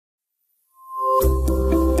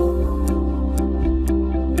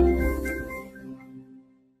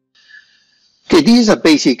Okay, this is a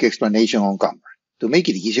basic explanation on Camber. To make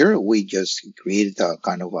it easier, we just created a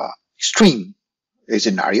kind of a extreme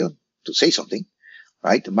scenario to say something,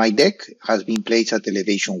 right? My deck has been placed at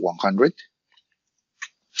elevation 100.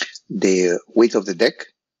 The width of the deck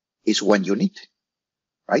is 1 unit,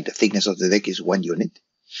 right? The thickness of the deck is 1 unit.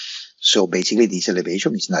 So basically this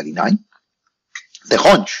elevation is 99. The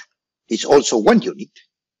haunch is also 1 unit,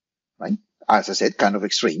 right? As I said, kind of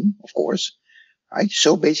extreme, of course, right?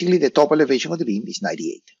 So basically the top elevation of the beam is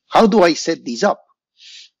 98. How do I set this up,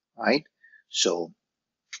 right? So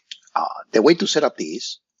the way to set up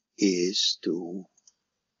this is to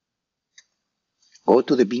go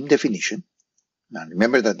to the beam definition. Now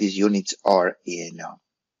remember that these units are in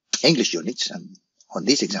English units and on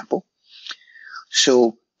this example.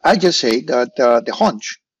 So I just say that the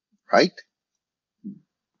haunch, right,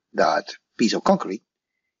 that piece of concrete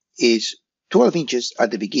is 12 inches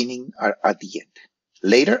at the beginning or at the end.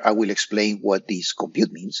 Later I will explain what this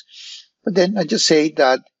compute means, but then I just say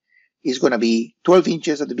that it's going to be 12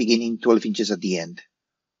 inches at the beginning, 12 inches at the end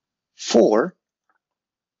for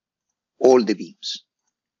all the beams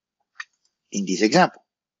in this example,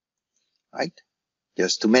 right?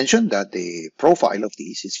 Just to mention that the profile of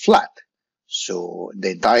this is flat. So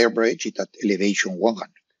the entire bridge is at elevation 100.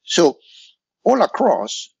 So all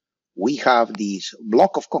across, we have this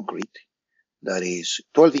block of concrete that is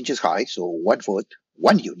 12 inches high, so 1 foot,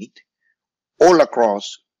 1 unit, all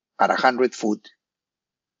across at 100 foot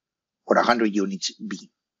or 100 units beam,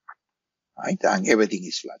 right? And everything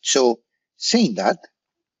is flat. So saying that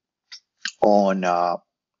on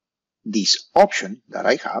this option that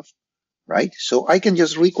I have, right? So I can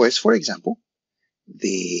just request, for example,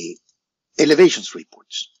 the elevations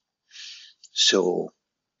reports. So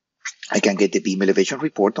I can get the beam elevation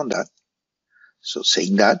report on that. So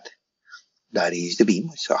saying that, that is the beam.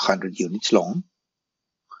 It's 100 units long.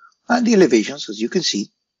 And the elevations, as you can see,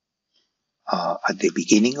 at the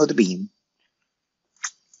beginning of the beam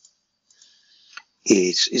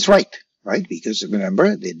is right? Because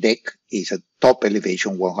remember, the deck is at top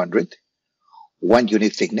elevation 100, 1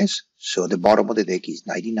 unit thickness. So the bottom of the deck is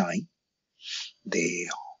 99. The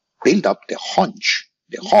build up, the haunch,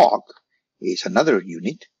 the hog is another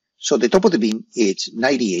unit. So the top of the beam is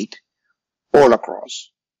 98 all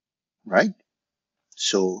across, right?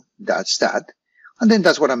 So that's that. And then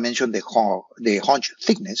that's what I mentioned, the haunch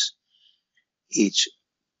thickness, it's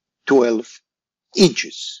 12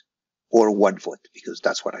 inches or 1 foot, because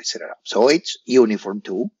that's what I set it up. So it's uniform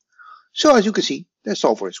too. So as you can see, the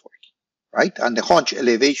software is working, right? And the haunch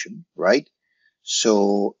elevation, right?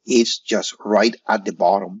 So it's just right at the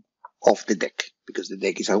bottom of the deck, because the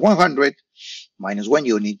deck is at 100 minus 1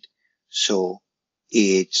 unit. So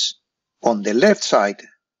it's on the left side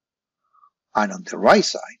and on the right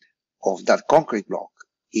side of that concrete block,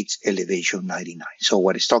 it's elevation 99. So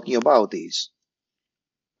what it's talking about is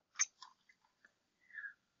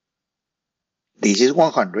this is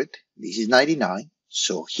 100, this is 99.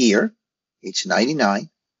 So here it's 99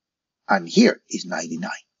 and here is 99.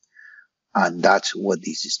 And that's what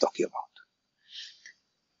this is talking about.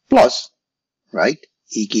 Plus, right,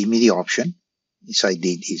 he gave me the option, as I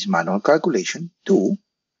did his manual calculation, to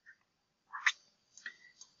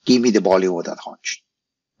give me the volume of that haunch,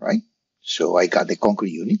 right? So I got the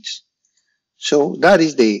concrete units. So that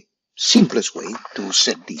is the simplest way to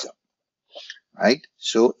set these up, right?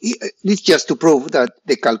 So it's just to prove that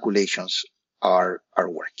the calculations are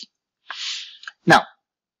working. Now,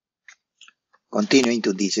 continuing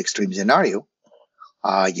to this extreme scenario,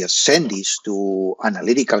 I just send this to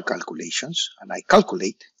analytical calculations and I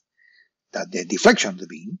calculate that the deflection of the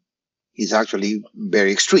beam is actually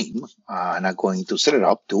very extreme, and I'm going to set it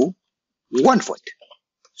up to 1 foot.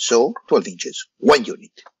 So 12 inches, 1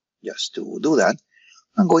 unit. Just to do that,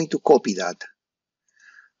 I'm going to copy that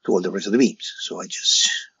to all the rest of the beams. So I just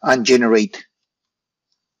ungenerate,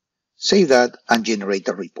 save that, and generate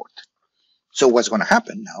a report. So what's going to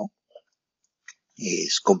happen now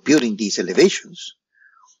is computing these elevations,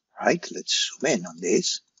 right? Let's zoom in on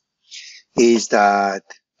this, is that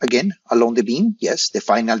again, along the beam, yes, the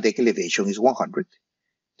final deck elevation is 100.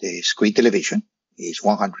 The screed elevation is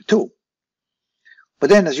 102. But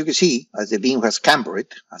then, as you can see, as the beam has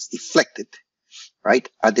cambered, has deflected, right,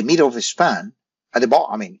 at the middle of the span, at the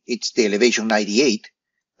bottom, I mean, it's the elevation 98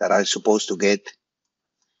 that I'm supposed to get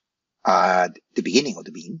at the beginning of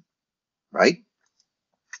the beam, right?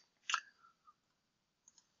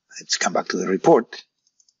 Let's come back to the report.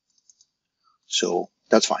 So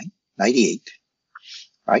that's fine, 98.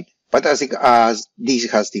 Right? But as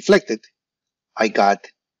this has deflected, I got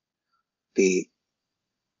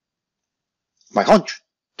my haunch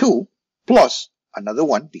 2 plus another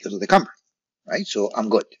 1 because of the camber. right? So I'm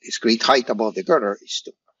good. Its grid height above the girder is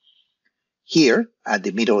 2. Here, at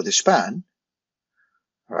the middle of the span,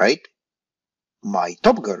 right, my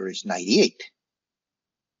top girder is 98,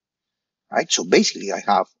 right? So basically I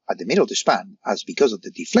have, at the middle of the span, as because of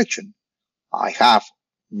the deflection, I have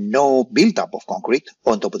no buildup of concrete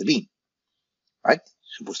on top of the beam, right?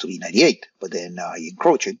 It's supposed to be 98, but then I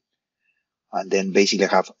encroach it, and then basically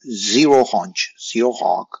I have zero hunch, zero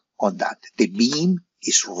hog on that. The beam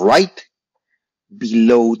is right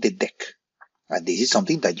below the deck, and this is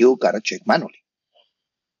something that you gotta check manually,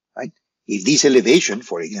 right? If this elevation,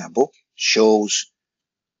 for example, shows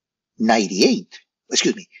 98,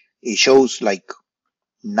 excuse me, it shows like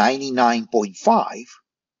 99.5,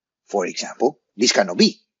 for example, this cannot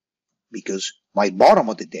be, because my bottom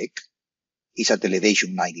of the deck is at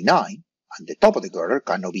elevation 99, and the top of the girder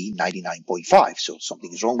cannot be 99.5. So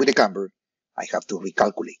something is wrong with the camber. I have to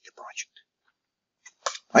recalculate the project,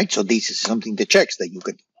 right? So this is something that checks that you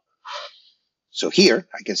can do. So here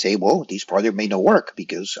I can say, well, this project may not work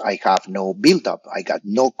because I have no buildup. I got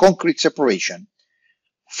no concrete separation,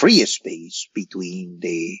 free space between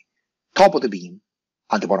the top of the beam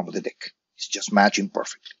and the bottom of the deck. It's just matching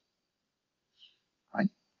perfectly, right?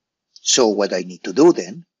 So what I need to do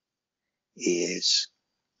then is,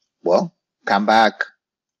 well, come back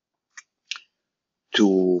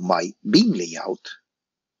to my beam layout,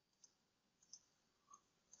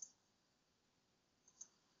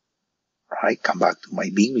 right? Come back to my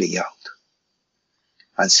beam layout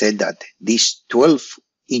and said that these 12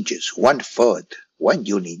 inches, 1 foot, 1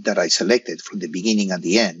 unit that I selected from the beginning and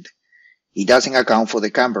the end, it doesn't account for the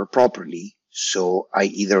camber properly. So I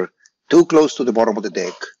either too close to the bottom of the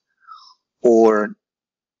deck or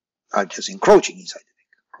are just encroaching inside the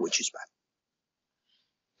deck, which is bad.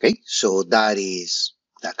 Okay, so that is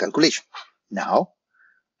that calculation. Now,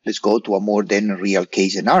 let's go to a more than real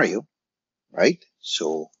case scenario, right?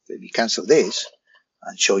 So let me cancel this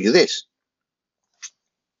and show you this.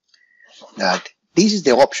 That this is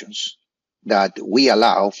the options that we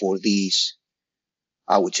allow for this,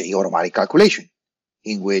 I would say, automatic calculation,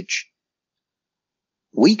 in which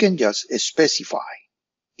we can just specify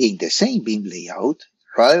in the same beam layout,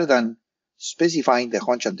 rather than specifying the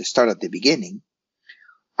hunch at the start at the beginning,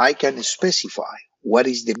 I can specify what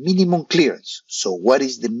is the minimum clearance. So what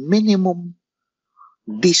is the minimum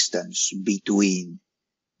distance between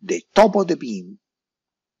the top of the beam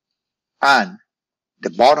and the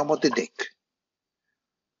bottom of the deck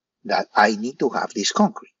that I need to have this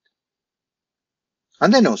concrete.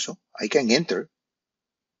 And then also I can enter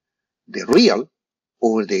the real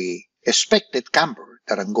or the expected camber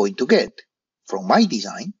that I'm going to get from my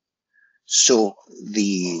design. So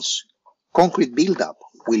this concrete buildup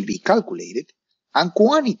will be calculated and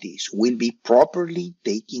quantities will be properly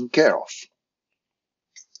taken care of,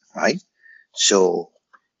 right? So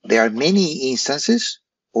there are many instances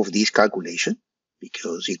of this calculation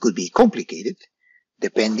because it could be complicated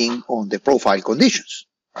depending on the profile conditions,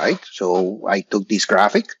 right? So I took this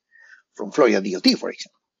graphic from Florida DOT, for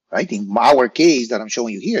example, right? In our case that I'm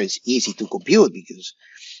showing you here, it's easy to compute because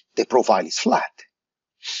the profile is flat,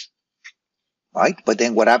 right? But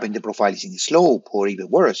then what happens, the profile is in a slope, or even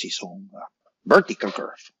worse, is on a vertical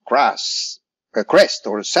curve, crest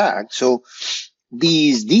or sag. So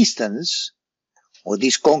this distance or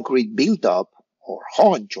this concrete buildup or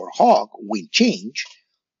hunch or hog will change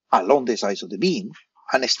along the sides of the beam,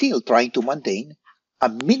 and still trying to maintain a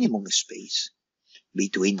minimum space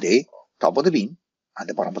between the top of the beam and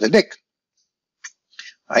the bottom of the deck.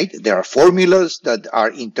 Right? There are formulas that are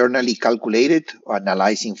internally calculated,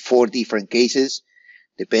 analyzing 4 different cases,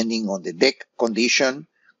 depending on the deck condition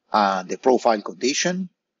and the profile condition.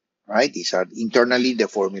 Right? These are internally the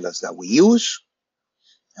formulas that we use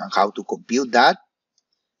and how to compute that.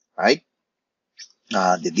 Right?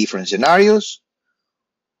 The different scenarios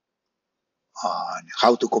and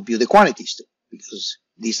how to compute the quantities too, because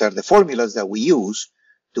these are the formulas that we use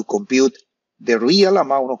to compute the real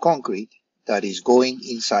amount of concrete that is going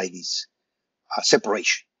inside this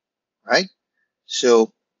separation, right?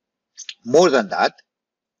 So more than that,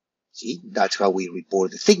 see, that's how we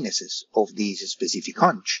report the thicknesses of this specific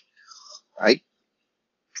hunch, right?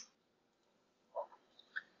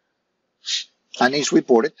 And it's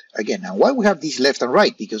reported again. And why we have this left and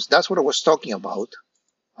right? Because that's what I was talking about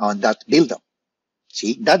on that buildup.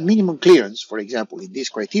 See, that minimum clearance, for example, in this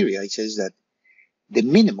criteria, it says that the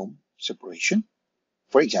minimum separation,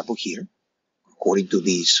 for example, here, according to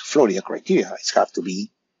these Florida criteria, it's have to be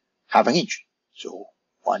half an inch. So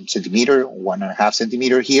 1 centimeter, 1.5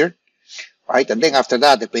 centimeter here, right? And then after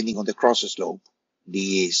that, depending on the cross slope,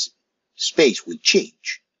 this space will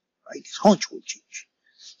change, right? This hunch will change.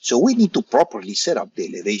 So we need to properly set up the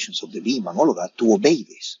elevations of the beam and all of that to obey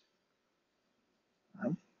this.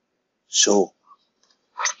 Right? So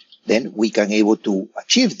then we can able to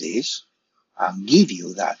achieve this and give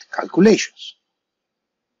you that calculations.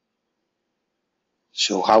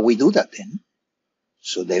 So how we do that then?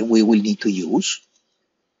 So then we will need to use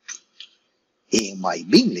in my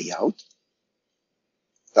beam layout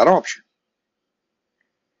that option.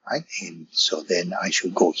 Right? And so then I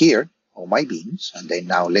should go here on my beams, and then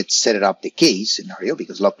now let's set it up the case scenario,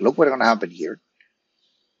 because look what's going to happen here.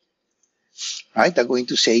 Right? I'm going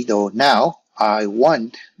to say though now I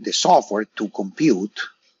want the software to compute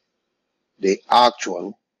the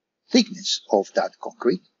actual thickness of that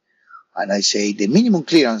concrete. And I say the minimum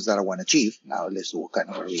clearance that I want to achieve, now let's do kind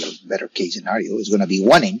of a real better case scenario, is going to be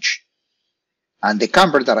 1 inch. And the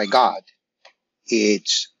camber that I got,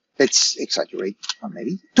 it's, let's exaggerate,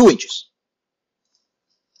 maybe 2 inches.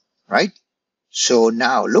 Right? So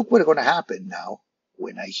now look what's going to happen now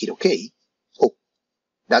when I hit OK. Oh,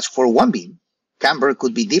 that's for one beam. Camber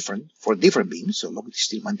could be different for different beams. So look, it's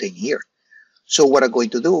still maintained here. So what I'm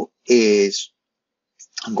going to do is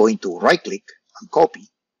I'm going to right click and copy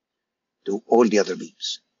to all the other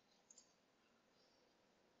beams.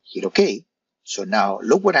 Hit OK. So now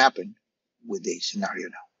look what happened with this scenario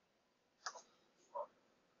now.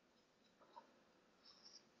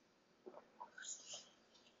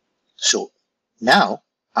 So now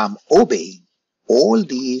I'm obeying all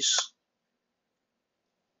these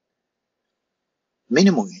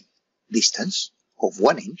minimum distance of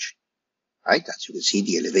 1 inch, right? As you can see,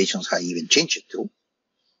 the elevations have even changed it too,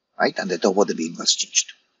 right? And the top of the beam was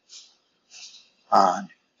changed. And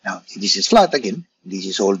now this is flat again. This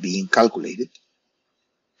is all being calculated.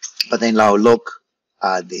 But then now look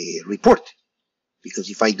at the report, because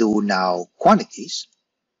if I do now quantities,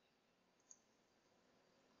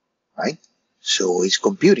 right? So it's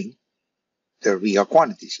computing the real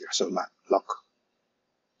quantities here. So look.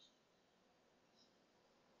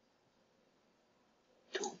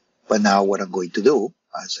 But now what I'm going to do,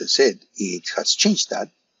 as I said, it has changed that.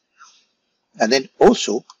 And then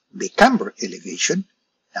also the camber elevation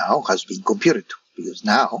now has been computed too, because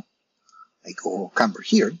now I go camber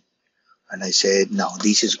here and I said, now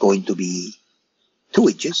this is going to be 2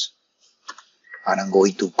 inches, and I'm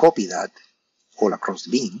going to copy that all across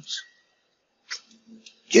the beams,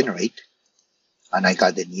 generate, and I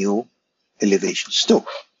got the new elevations too.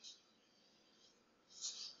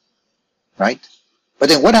 Right? But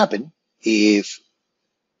then what happened if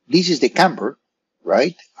this is the camber,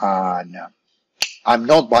 right? And I'm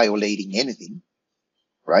not violating anything,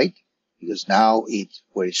 right? Because now it's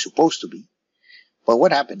where it's supposed to be. But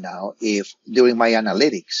what happened now if during my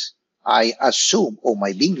analytics, I assume on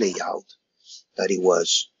my beam layout that it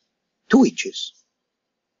was 2 inches,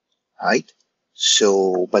 right?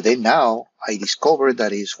 So, but then now I discover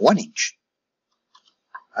that it's 1 inch,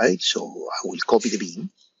 right? So I will copy the beam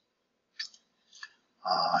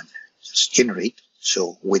and just generate.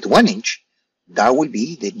 So with 1 inch, that will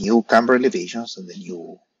be the new camber elevations and the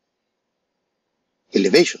new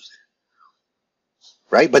elevations,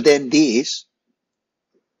 right? But then these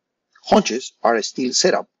haunches are still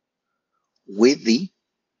set up with the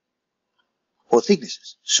all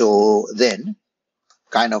thicknesses. So then,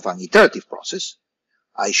 kind of an iterative process,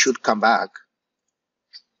 I should come back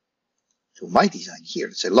to my design here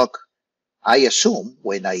and say, look, I assume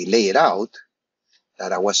when I lay it out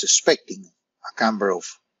that I was expecting a camber of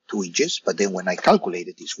 2 inches, but then when I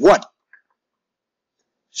calculated it's 1.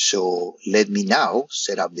 So let me now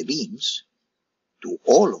set up the beams to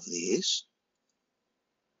all of this,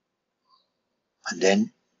 and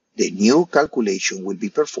then the new calculation will be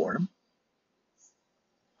performed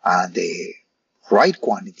and the right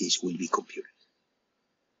quantities will be computed.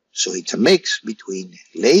 So it's a mix between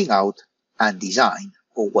laying out and design,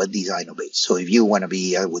 or what design obeys. So if you want to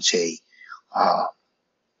be, I would say,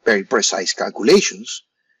 very precise calculations,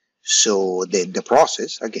 so then the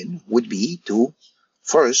process again would be to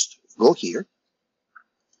first go here,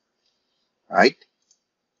 right?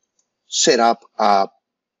 Set up a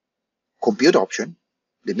compute option,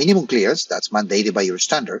 the minimum clearance that's mandated by your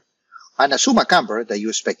standard, and assume a camber that you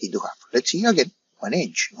expect it to have. Let's see again, 1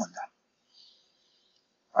 inch on that.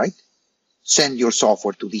 Right? Send your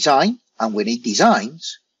software to design, and when it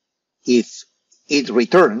designs, if it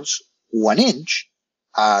returns 1 inch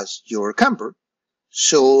as your camber,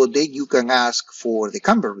 so then you can ask for the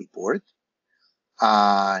camber report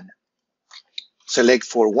and select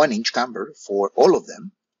for 1 inch camber for all of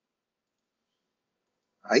them.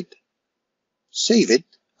 Right? Save it,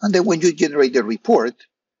 and then when you generate the report,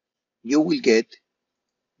 you will get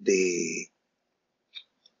the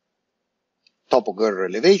top of girder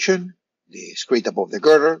elevation, the scrape above the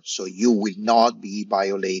girder, so you will not be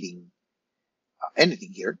violating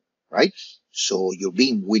anything here, right? So your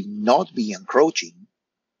beam will not be encroaching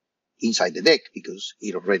inside the deck because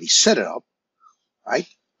it already set it up, right?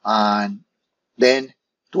 And then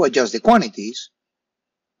to adjust the quantities,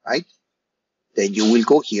 right? Then you will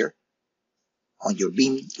go here on your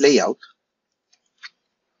beam layout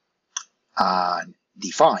and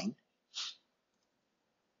define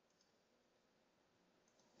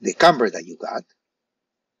the camber that you got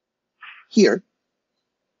here.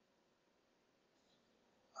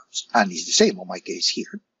 And it's the same on my case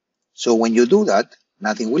here. So when you do that,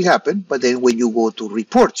 nothing will happen. But then when you go to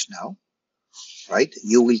reports now, right,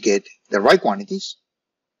 you will get the right quantities,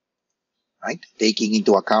 right, taking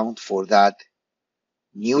into account for that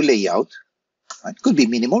new layout. It could be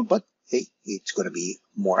minimal, but hey, it's going to be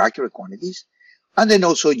more accurate quantities. And then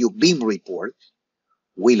also your beam report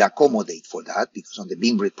will accommodate for that, because on the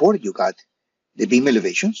beam report you got the beam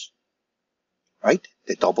elevations, right,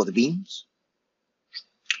 the top of the beams,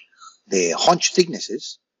 the haunch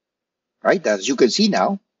thicknesses, right, as you can see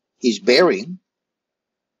now is varying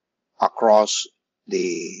across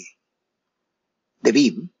the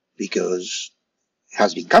beam because it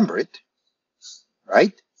has been cambered,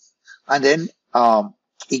 right? And then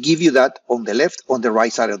it gives you that on the left, on the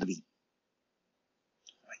right side of the beam.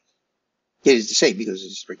 Right. Here it's the same because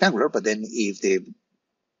it's rectangular, but then if the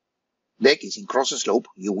deck is in cross slope,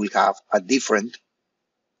 you will have a different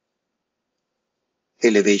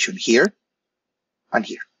elevation here and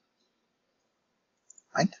here.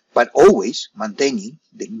 Right? But always maintaining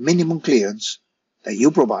the minimum clearance that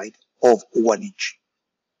you provide of 1 inch.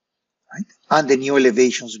 Right? And the new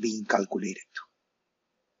elevations being calculated.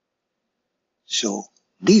 So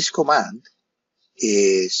this command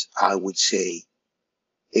is, I would say,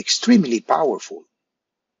 extremely powerful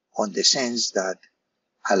on the sense that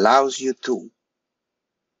allows you to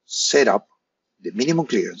set up the minimum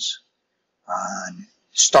clearance and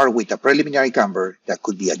start with a preliminary camber that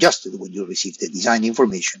could be adjusted when you receive the design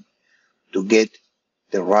information to get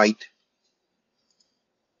the right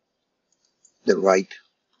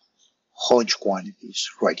haunch quantities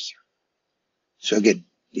right here. So again,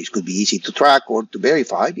 this could be easy to track or to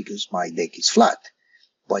verify because my deck is flat.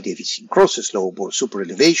 But if it's in cross slope or super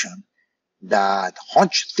elevation, that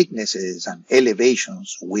haunch thicknesses and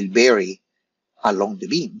elevations will vary along the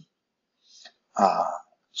beam.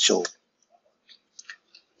 And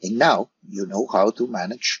now you know how to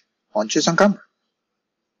manage haunches and camber.